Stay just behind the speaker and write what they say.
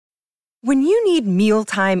When you need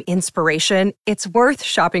mealtime inspiration, it's worth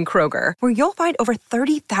shopping Kroger, where you'll find over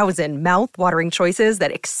 30,000 mouth-watering choices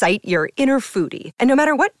that excite your inner foodie. And no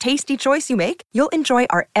matter what tasty choice you make, you'll enjoy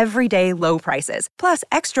our everyday low prices, plus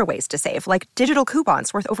extra ways to save, like digital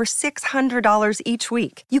coupons worth over $600 each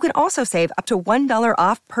week. You can also save up to $1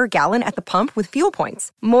 off per gallon at the pump with fuel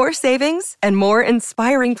points. More savings and more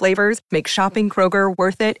inspiring flavors make shopping Kroger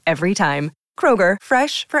worth it every time. Kroger,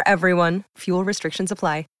 fresh for everyone. Fuel restrictions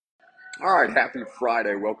apply. All right, happy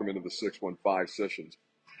Friday. Welcome into the 615 Sessions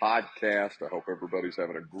podcast. I hope everybody's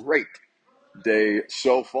having a great day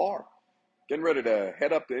so far. Getting ready to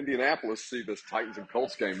head up to Indianapolis, see this Titans and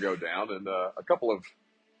Colts game go down, and a couple of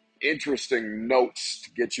interesting notes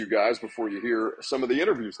to get you guys before you hear some of the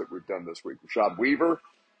interviews that we've done this week. Rashad Weaver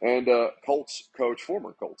and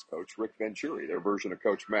former Colts coach, Rick Venturi, their version of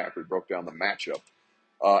Coach Mack. We broke down the matchup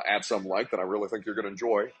at some length, and I really think you're going to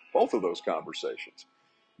enjoy both of those conversations.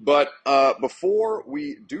 But before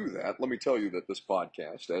we do that, let me tell you that this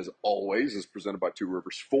podcast, as always, is presented by Two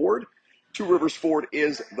Rivers Ford. Two Rivers Ford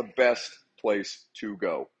is the best place to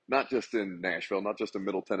go, not just in Nashville, not just in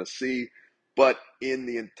Middle Tennessee, but in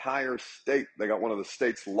the entire state. They got one of the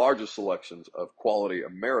state's largest selections of quality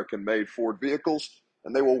American-made Ford vehicles,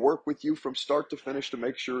 and they will work with you from start to finish to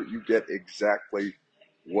make sure you get exactly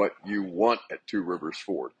what you want at Two Rivers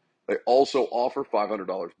Ford. They also offer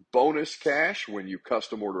 $500 bonus cash when you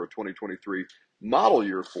custom order a 2023 model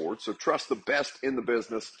year Ford. So trust the best in the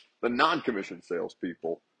business, the non-commissioned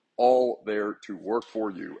salespeople, all there to work for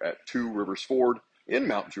you at Two Rivers Ford in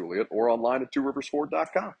Mount Juliet or online at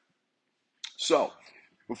tworiversford.com. So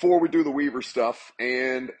before we do the Weaver stuff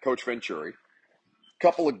and Coach Venturi, a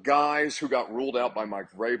couple of guys who got ruled out by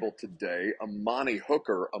Mike Vrabel today, Amani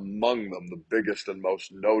Hooker among them, the biggest and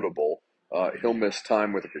most notable. He'll miss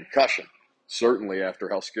time with a concussion. Certainly after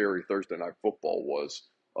how scary Thursday Night Football was,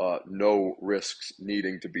 no risks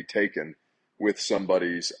needing to be taken with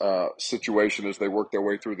somebody's situation as they work their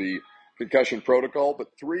way through the concussion protocol.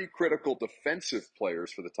 But three critical defensive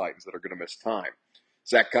players for the Titans that are going to miss time.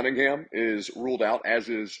 Zach Cunningham is ruled out, as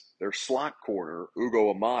is their slot corner,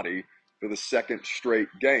 Ugo Amadi, for the second straight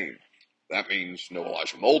game. That means no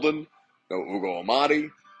Elijah Molden, no Ugo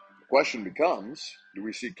Amadi. Question becomes, do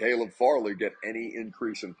we see Caleb Farley get any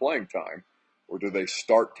increase in playing time, or do they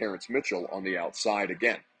start Terrence Mitchell on the outside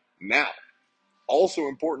again? Now, also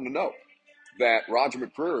important to note that Roger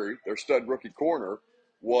McCreary, their stud rookie corner,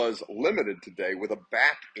 was limited today with a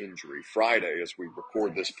back injury Friday as we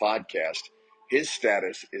record this podcast. His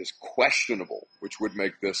status is questionable, which would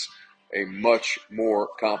make this a much more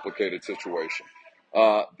complicated situation.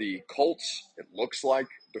 The Colts, it looks like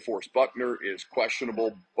DeForest Buckner is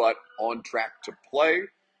questionable, but on track to play.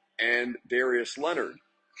 And Darius Leonard,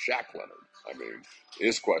 Shaq Leonard,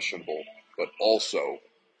 is questionable, but also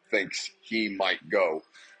thinks he might go.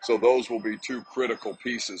 So those will be two critical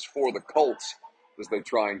pieces for the Colts as they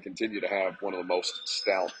try and continue to have one of the most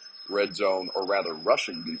stout red zone, or rather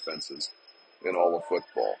rushing defenses in all of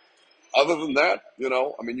football. Other than that, you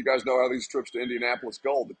guys know how these trips to Indianapolis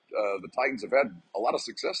go. The Titans have had a lot of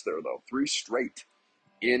success there, though. 3 straight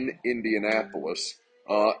in Indianapolis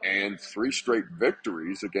and 3 straight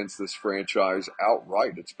victories against this franchise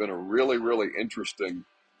outright. It's been a really, really interesting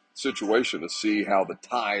situation to see how the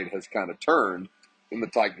tide has kind of turned in the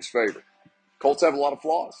Titans' favor. Colts have a lot of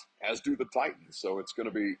flaws, as do the Titans. So it's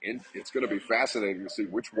going to be fascinating to see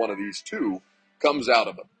which one of these two comes out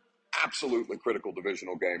of it. Absolutely critical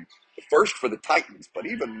divisional game. The first for the Titans, but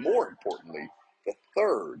even more importantly, the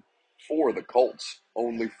third for the Colts,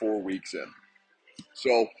 only 4 weeks in.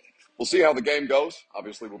 So we'll see how the game goes.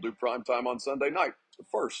 Obviously, we'll do prime time on Sunday night. But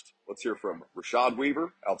first, let's hear from Rashad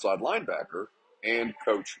Weaver, outside linebacker, and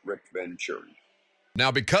Coach Rick Venturi. Now,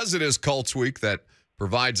 because it is Colts week, that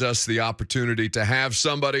provides us the opportunity to have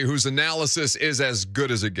somebody whose analysis is as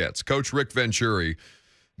good as it gets. Coach Rick Venturi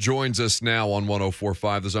joins us now on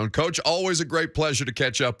 104.5 The Zone. Coach, always a great pleasure to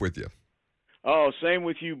catch up with you. Oh, same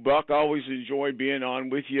with you, Buck. Always enjoy being on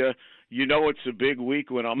with you. You know it's a big week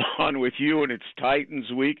when I'm on with you, and it's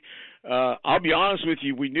Titans week. I'll be honest with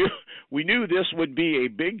you, we knew this would be a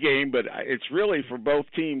big game, but it's really for both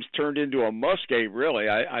teams turned into a must game. Really,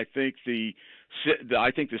 I think the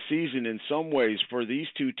season in some ways for these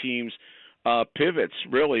two teams pivots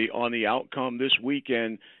really on the outcome this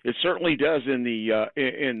weekend. It certainly does in the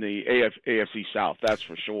AFC South, that's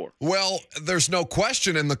for sure. Well, there's no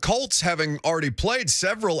question, and the Colts, having already played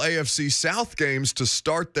several AFC South games to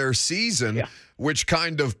start their season, which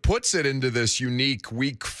kind of puts it into this unique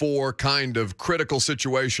week 4 kind of critical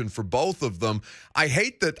situation for both of them. I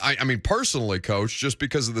hate that. I mean, personally, Coach, just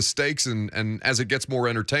because of the stakes and as it gets more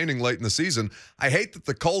entertaining late in the season, I hate that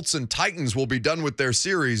the Colts and Titans will be done with their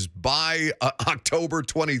series by October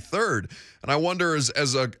 23rd. And I wonder,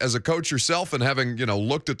 as a coach yourself and having,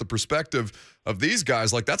 looked at the perspective of these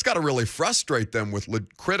guys, like that's got to really frustrate them with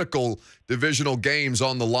critical divisional games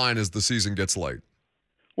on the line as the season gets late.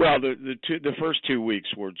 Well, the first 2 weeks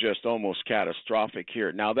were just almost catastrophic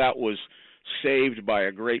here. Now that was saved by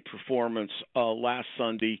a great performance last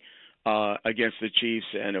Sunday against the Chiefs,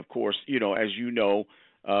 and of course, as you know,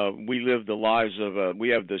 we live the lives of we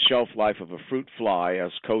have the shelf life of a fruit fly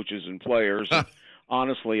as coaches and players. And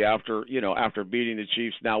honestly, after beating the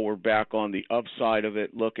Chiefs, now we're back on the upside of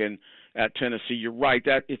it, looking at Tennessee. You're right,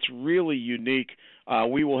 that it's really unique.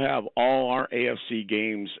 We will have all our AFC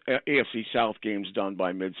South games done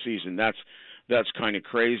by midseason. That's kind of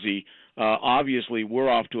crazy. Obviously, we're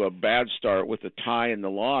off to a bad start with the tie and the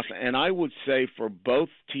loss. And I would say for both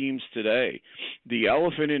teams today, the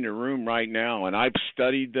elephant in the room right now, and I've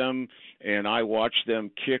studied them and I watched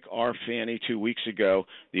them kick our fanny 2 weeks ago,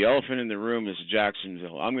 the elephant in the room is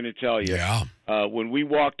Jacksonville. I'm going to tell you, when we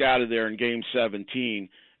walked out of there in Game 17,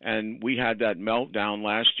 and we had that meltdown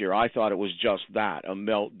last year, I thought it was just that, a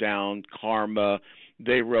meltdown, karma.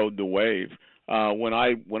 They rode the wave. When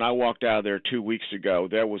I walked out of there 2 weeks ago,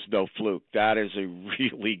 there was no fluke. That is a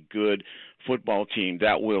really good football team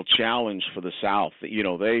that will challenge for the South.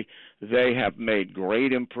 They have made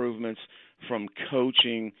great improvements from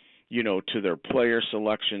coaching, to their player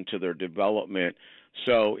selection, to their development.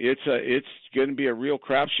 So it's going to be a real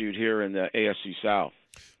crapshoot here in the AFC South.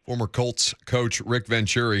 Former Colts coach Rick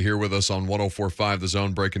Venturi here with us on 104.5 The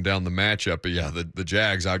Zone, breaking down the matchup. But yeah, the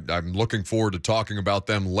Jags, I'm looking forward to talking about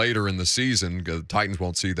them later in the season. The Titans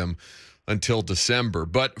won't see them until December.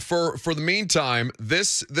 But for the meantime,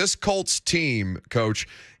 this Colts team, Coach,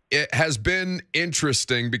 it has been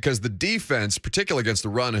interesting because the defense, particularly against the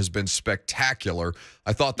run, has been spectacular.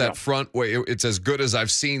 I thought that front way, it's as good as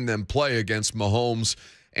I've seen them play against Mahomes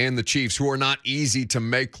and the Chiefs, who are not easy to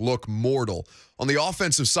make look mortal. On the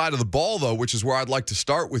offensive side of the ball, though, which is where I'd like to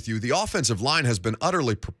start with you, the offensive line has been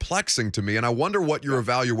utterly perplexing to me, and I wonder what your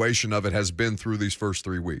evaluation of it has been through these first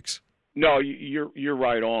 3 weeks. No, you're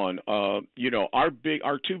right on. Our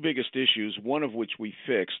two biggest issues, one of which we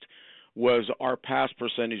fixed, was our pass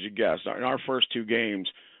percentage against. In our first 2 games,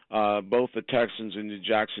 both the Texans and the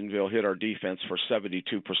Jacksonville hit our defense for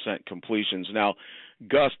 72% completions. Now,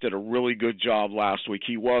 Gus did a really good job last week.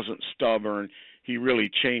 He wasn't stubborn. He really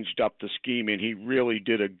changed up the scheme, and he really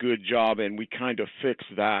did a good job, and we kind of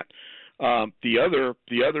fixed that. The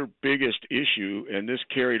other biggest issue, and this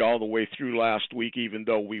carried all the way through last week, even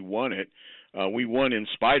though we won it, we won in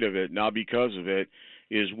spite of it, not because of it,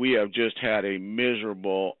 is we have just had a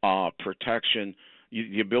miserable protection,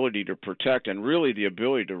 the ability to protect, and really the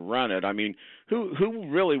ability to run it. I mean, who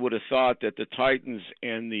really would have thought that the Titans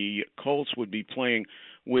and the Colts would be playing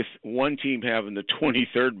with one team having the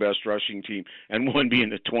 23rd best rushing team and one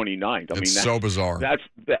being the 29th? It's so bizarre.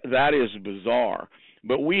 That is bizarre.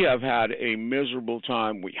 But we have had a miserable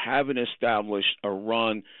time. We haven't established a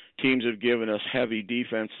run. Teams have given us heavy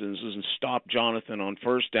defenses and stopped Jonathan on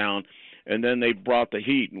first down, and then they brought the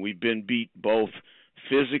heat, and we've been beat both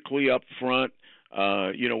physically up front.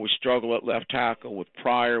 We struggle at left tackle with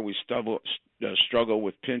Pryor. We struggle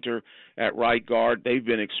with Pinter at right guard. They've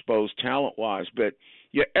been exposed talent-wise. But,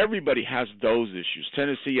 yeah, everybody has those issues.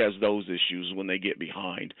 Tennessee has those issues when they get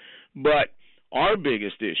behind. But our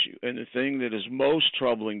biggest issue, and the thing that is most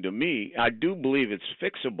troubling to me, I do believe it's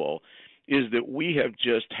fixable, is that we have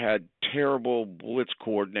just had terrible blitz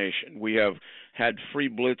coordination. We have had free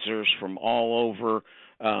blitzers from all over.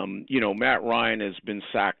 Matt Ryan has been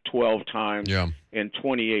sacked 12 times and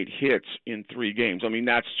 28 hits in 3 games. I mean,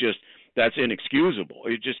 that's inexcusable.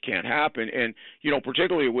 It just can't happen. And,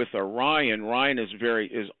 particularly with Ryan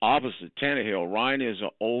is opposite Tannehill. Ryan is an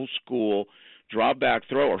old school drop back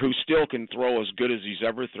thrower who still can throw as good as he's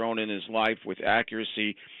ever thrown in his life with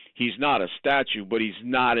accuracy. He's not a statue, but he's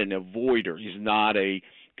not an avoider. He's not a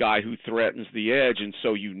guy who threatens the edge. And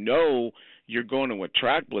so you're going to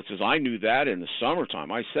attract blitzes. I knew that in the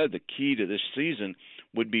summertime. I said the key to this season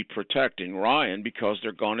would be protecting Ryan because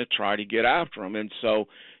they're going to try to get after him. And so,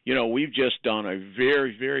 we've just done a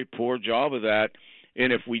very, very poor job of that.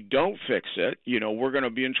 And if we don't fix it, we're going to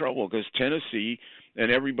be in trouble because Tennessee and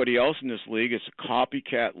everybody else in this league, it's a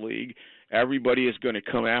copycat league. Everybody is going to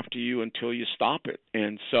come after you until you stop it.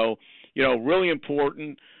 And so, really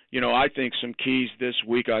important, I think some keys this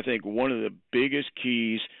week. I think one of the biggest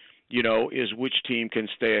keys is which team can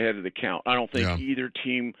stay ahead of the count. I don't think either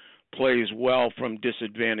team plays well from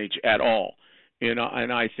disadvantage at all. And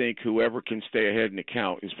I think whoever can stay ahead in the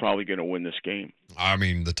count is probably going to win this game. I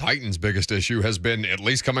mean, the Titans' biggest issue has been, at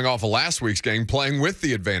least coming off of last week's game, playing with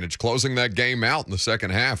the advantage. Closing that game out in the second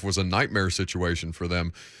half was a nightmare situation for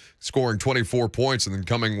them, scoring 24 points and then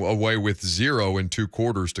coming away with 0 in 2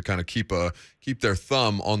 quarters to kind of keep their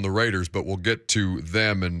thumb on the Raiders. But we'll get to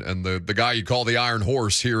them and the guy you call the Iron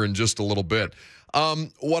Horse here in just a little bit.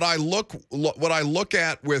 What I look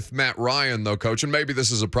at with Matt Ryan, though, Coach, and maybe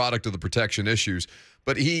this is a product of the protection issues,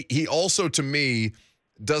 but he also, to me,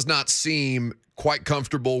 does not seem quite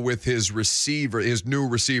comfortable with his new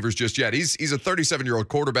receivers just yet. He's a 37-year-old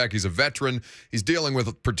quarterback. He's a veteran. He's dealing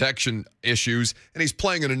with protection issues, and he's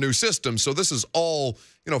playing in a new system. So this is all,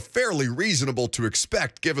 fairly reasonable to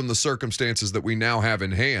expect given the circumstances that we now have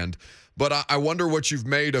in hand. But I wonder what you've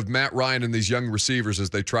made of Matt Ryan and these young receivers as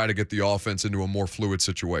they try to get the offense into a more fluid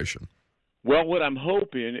situation. Well, what I'm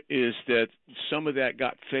hoping is that some of that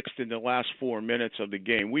got fixed in the last 4 minutes of the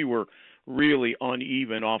game. We were really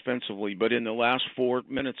uneven offensively, but in the last 4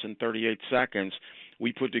 minutes and 38 seconds,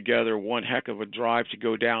 we put together one heck of a drive to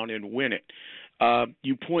go down and win it.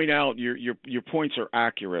 You point out your points are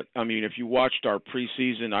accurate. I mean, if you watched our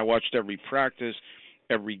preseason, I watched every practice,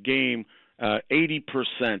 every game,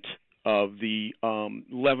 80% of the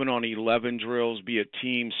 11-on-11 drills, be it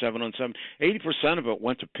team 7-on-7, 80% of it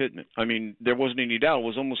went to Pittman. I mean, there wasn't any doubt. It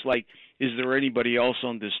was almost like, is there anybody else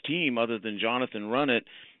on this team other than Jonathan run it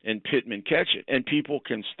and Pittman catch it? And people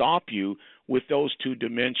can stop you with those 2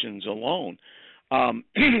 dimensions alone.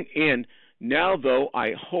 And now, though,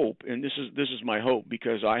 I hope, and this is my hope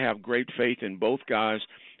because I have great faith in both guys.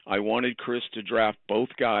 I wanted Chris to draft both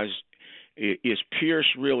guys. Is Pierce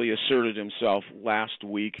really asserted himself last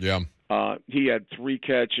week? Yeah. He had 3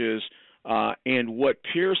 catches. And what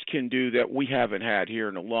Pierce can do that we haven't had here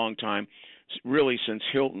in a long time, really since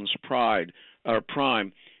Hilton's prime,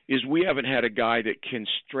 is we haven't had a guy that can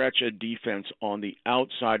stretch a defense on the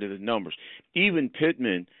outside of the numbers. Even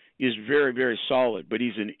Pittman is very, very solid, but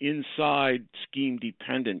he's an inside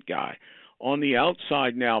scheme-dependent guy. On the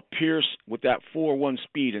outside now, Pierce with that 4.1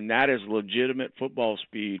 speed, and that is legitimate football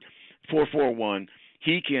speed, 4.41,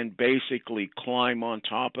 he can basically climb on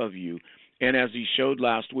top of you. And as he showed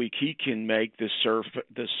last week, he can make the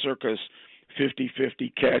circus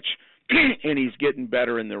 50-50 catch, and he's getting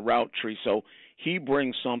better in the route tree. So he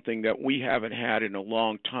brings something that we haven't had in a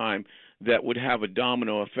long time that would have a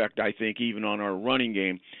domino effect, I think, even on our running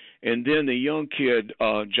game. And then the young kid,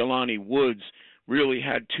 Jelani Woods, really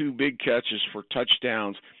had 2 big catches for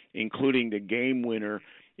touchdowns, including the game winner.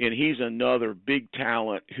 And he's another big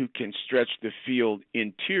talent who can stretch the field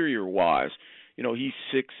interior-wise. He's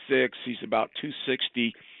 6'6", he's about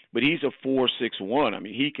 260, but he's a 4.61. I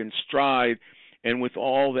mean, he can stride, and with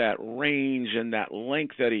all that range and that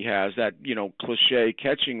length that he has, that, cliche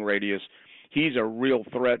catching radius, he's a real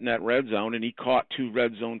threat in that red zone, and he caught 2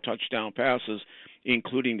 red zone touchdown passes,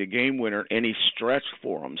 including the game winner, and he stretched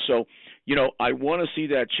for them. So, I want to see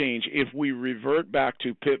that change. If we revert back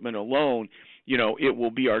to Pittman alone, it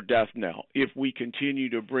will be our death knell. If we continue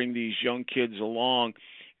to bring these young kids along,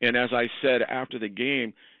 and as I said after the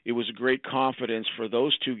game, it was a great confidence for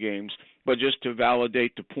those 2 games. But just to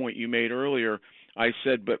validate the point you made earlier, I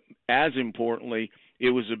said, but as importantly,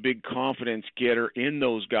 it was a big confidence getter in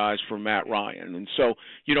those guys for Matt Ryan. And so,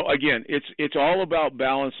 again, it's all about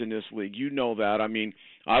balance in this league. You know that. I mean,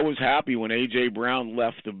 I was happy when A.J. Brown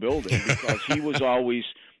left the building because he was always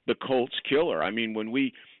the Colts killer. I mean, when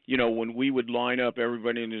we would line up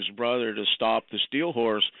everybody and his brother to stop the Steel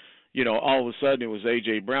Horse, all of a sudden it was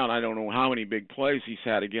A.J. Brown. I don't know how many big plays he's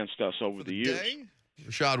had against us over the years.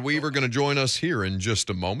 Rashad Weaver going to join us here in just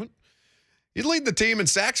a moment. He's leading the team in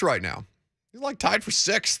sacks right now. He's tied for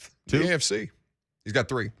 6th in the AFC. He's got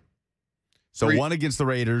 3. So 1 against the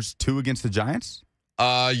Raiders, 2 against the Giants?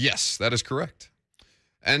 Yes, that is correct.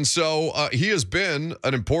 And so he has been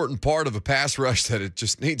an important part of a pass rush that it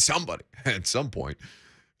just needs somebody at some point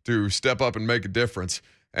to step up and make a difference.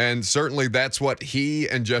 And certainly that's what he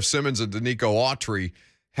and Jeff Simmons and Danico Autry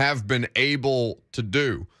have been able to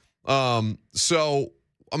do. So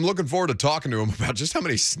I'm looking forward to talking to him about just how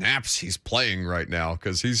many snaps he's playing right now,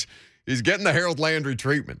 because he's getting the Harold Landry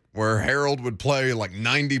treatment, where Harold would play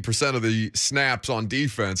 90% of the snaps on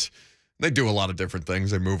defense. They do a lot of different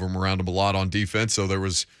things. They move him around a lot on defense, so there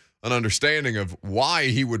was an understanding of why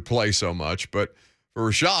he would play so much. But for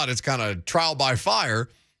Rashad, it's kind of trial by fire,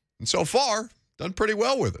 and so far, done pretty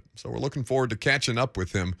well with it. So we're looking forward to catching up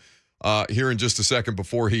with him here in just a second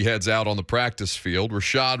before he heads out on the practice field.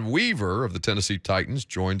 Rashad Weaver of the Tennessee Titans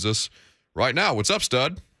joins us right now. What's up,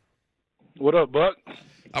 stud? What up, Buck?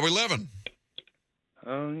 How we living?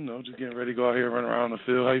 Just getting ready to go out here and run around the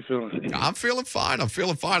field. How you feeling? I'm feeling fine.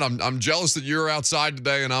 I'm jealous that you're outside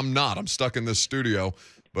today and I'm not. I'm stuck in this studio.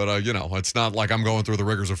 But, it's not like I'm going through the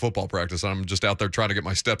rigors of football practice. I'm just out there trying to get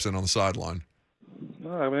my steps in on the sideline.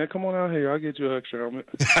 All right, man. Come on out here. I'll get you an extra helmet.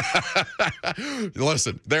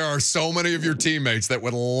 Listen, there are so many of your teammates that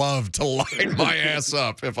would love to light my ass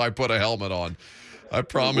up if I put a helmet on. I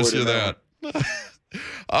promise you that.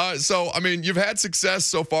 You've had success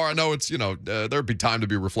so far. I know it's, there'd be time to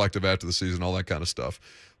be reflective after the season, all that kind of stuff.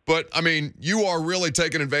 But, you are really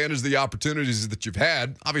taking advantage of the opportunities that you've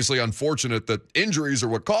had. Obviously, unfortunate that injuries are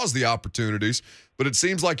what caused the opportunities, but it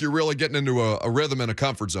seems like you're really getting into a rhythm and a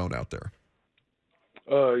comfort zone out there.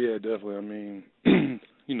 Yeah, definitely.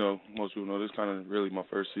 Most people know this kind of really my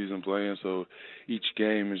first season playing, so each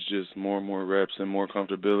game is just more and more reps and more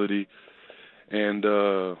comfortability. And,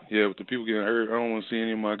 with the people getting hurt, I don't want to see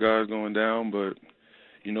any of my guys going down, but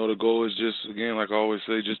the goal is just, again, like I always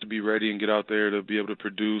say, just to be ready and get out there to be able to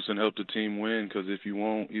produce and help the team win. Because if you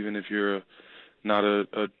won't, even if you're not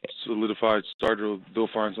a solidified starter, they'll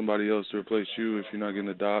find somebody else to replace you if you're not getting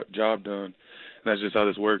the job done. And that's just how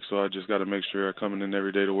this works. So I just got to make sure I'm coming in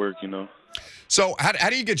every day to work, So how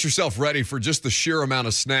do you get yourself ready for just the sheer amount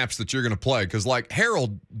of snaps that you're going to play? Because,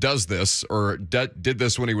 Harold does this or did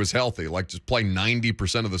this when he was healthy, just play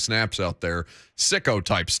 90% of the snaps out there,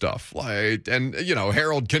 sicko-type stuff.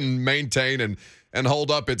 Harold can maintain and hold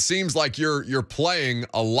up. It seems like you're playing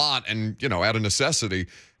a lot and, at a necessity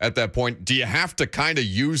at that point. Do you have to kind of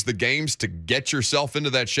use the games to get yourself into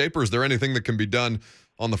that shape, or is there anything that can be done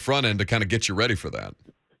on the front end to kind of get you ready for that?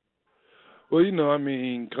 Well,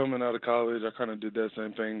 coming out of college, I kind of did that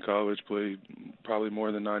same thing in college, played probably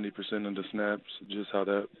more than 90% of the snaps, just how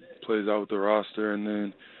that plays out with the roster. And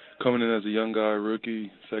then coming in as a young guy,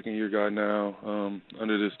 rookie, second-year guy now,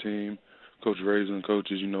 under this team, Coach Raven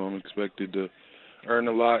coaches, I'm expected to earn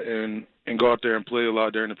a lot and go out there and play a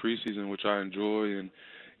lot during the preseason, which I enjoy. And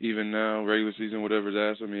even now, regular season, whatever's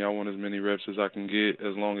asked of me, I want as many reps as I can get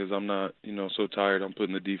as long as I'm not, so tired I'm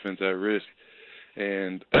putting the defense at risk.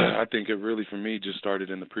 And I think it really, for me, just started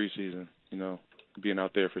in the preseason, being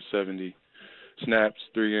out there for 70 snaps,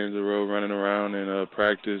 3 games in a row, running around in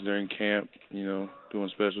practice during camp, doing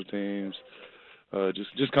special teams,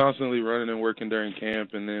 just constantly running and working during camp.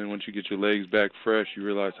 And then once you get your legs back fresh, you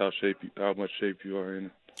realize how much shape you are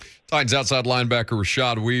in. Titans outside linebacker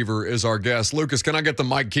Rashad Weaver is our guest. Lucas, can I get the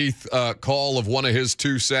Mike Keith call of one of his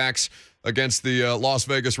 2 sacks against the Las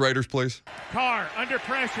Vegas Raiders, please? Carr under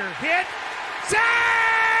pressure, hit.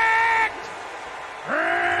 Sacked!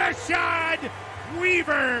 Rashad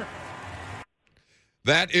Weaver.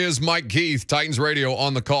 That is Mike Keith, Titans Radio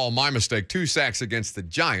on the call. My mistake. 2 sacks against the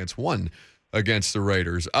Giants, 1 against the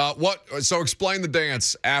Raiders. So explain the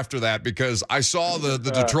dance after that, because I saw the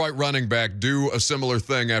Detroit running back do a similar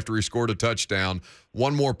thing after he scored a touchdown.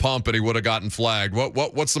 One more pump and he would have gotten flagged.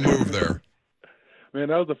 What's the move there? Man,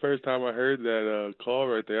 that was the first time I heard that call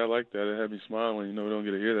right there. I like that. It had me smiling. We don't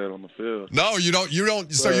get to hear that on the field. No, you don't.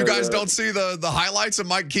 So you guys don't see the highlights of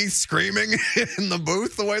Mike Keith screaming in the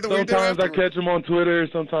booth the way that we do? Sometimes I catch him on Twitter.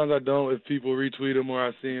 Sometimes I don't if people retweet him or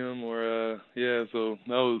I see him. So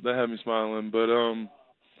that had me smiling. But,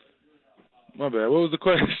 my bad. What was the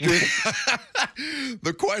question?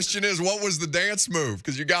 The question is, what was the dance move?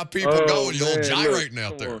 Because you got people going. You're all gyrating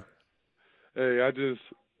out there. Hey,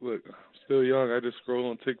 look, still young. I just scroll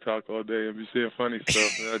on TikTok all day and be seeing funny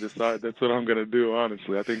stuff. And I decided that's what I'm going to do,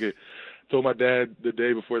 honestly. I think I told my dad the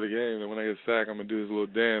day before the game that when I get sacked, I'm going to do this little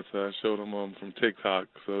dance. So I showed him from TikTok.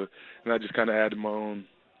 And I just kind of added my own,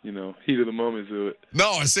 heat of the moment to it.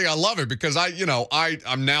 No, I love it because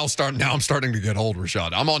I'm starting to get old,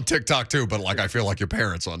 Rashad. I'm on TikTok too, but I feel like your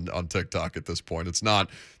parents on TikTok at this point. It's not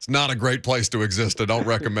a great place to exist. I don't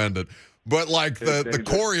recommend it. But the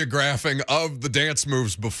choreographing of the dance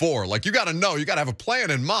moves before, you got to have a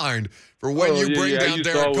plan in mind for when you bring down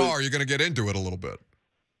Derek Carr, you're going to get into it a little bit.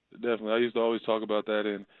 Definitely. I used to always talk about that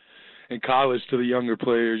in college to the younger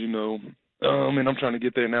players, and I'm trying to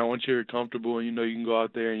get there now. Once you're comfortable and you can go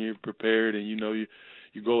out there and you're prepared and your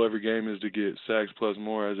goal every game is to get sacks plus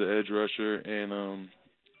more as an edge rusher. And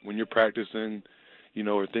when you're practicing,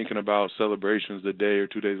 or thinking about celebrations the day or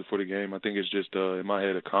 2 days before the game, I think it's just, in my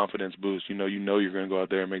head, a confidence boost. You're going to go out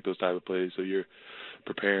there and make those type of plays, so you're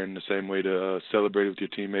preparing the same way to celebrate with your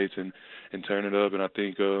teammates and turn it up. And I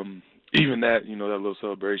think even that, that little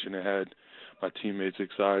celebration, it had my teammates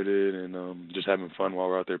excited and just having fun while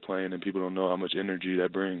we're out there playing, and people don't know how much energy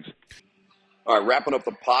that brings. All right, wrapping up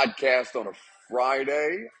the podcast on a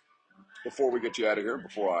Friday. before we get you out of here,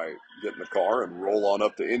 before I get in the car and roll on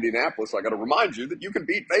up to Indianapolis, I got to remind you that you can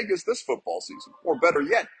beat Vegas this football season. Or better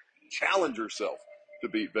yet, challenge yourself to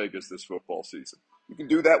beat Vegas this football season. You can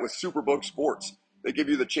do that with Superbook Sports. They give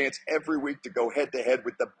you the chance every week to go head-to-head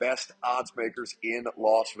with the best odds makers in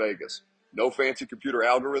Las Vegas. No fancy computer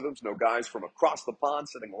algorithms, no guys from across the pond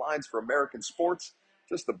setting lines for American sports.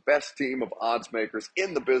 Just the best team of odds makers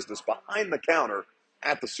in the business behind the counter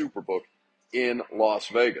at the Superbook in Las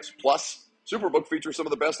Vegas. Plus, Superbook features some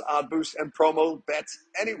of the best odd boosts and promo bets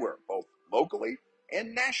anywhere, both locally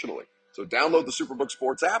and nationally. So download the Superbook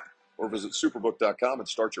Sports app or visit superbook.com and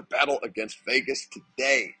start your battle against Vegas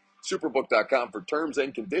today. Superbook.com for terms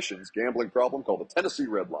and conditions. Gambling problem? Call the Tennessee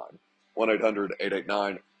Red Line,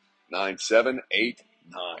 1-800-889-9789.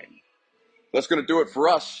 That's going to do it for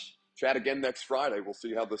us. Chat again next Friday. We'll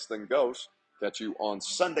see how this thing goes. Catch you on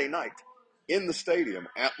Sunday night in the stadium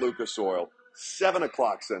at Lucas Oil, 7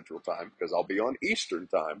 o'clock Central Time, because I'll be on Eastern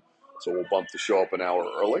Time. So we'll bump the show up an hour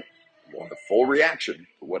early. We'll have the full reaction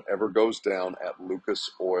to whatever goes down at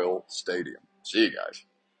Lucas Oil Stadium. See you guys.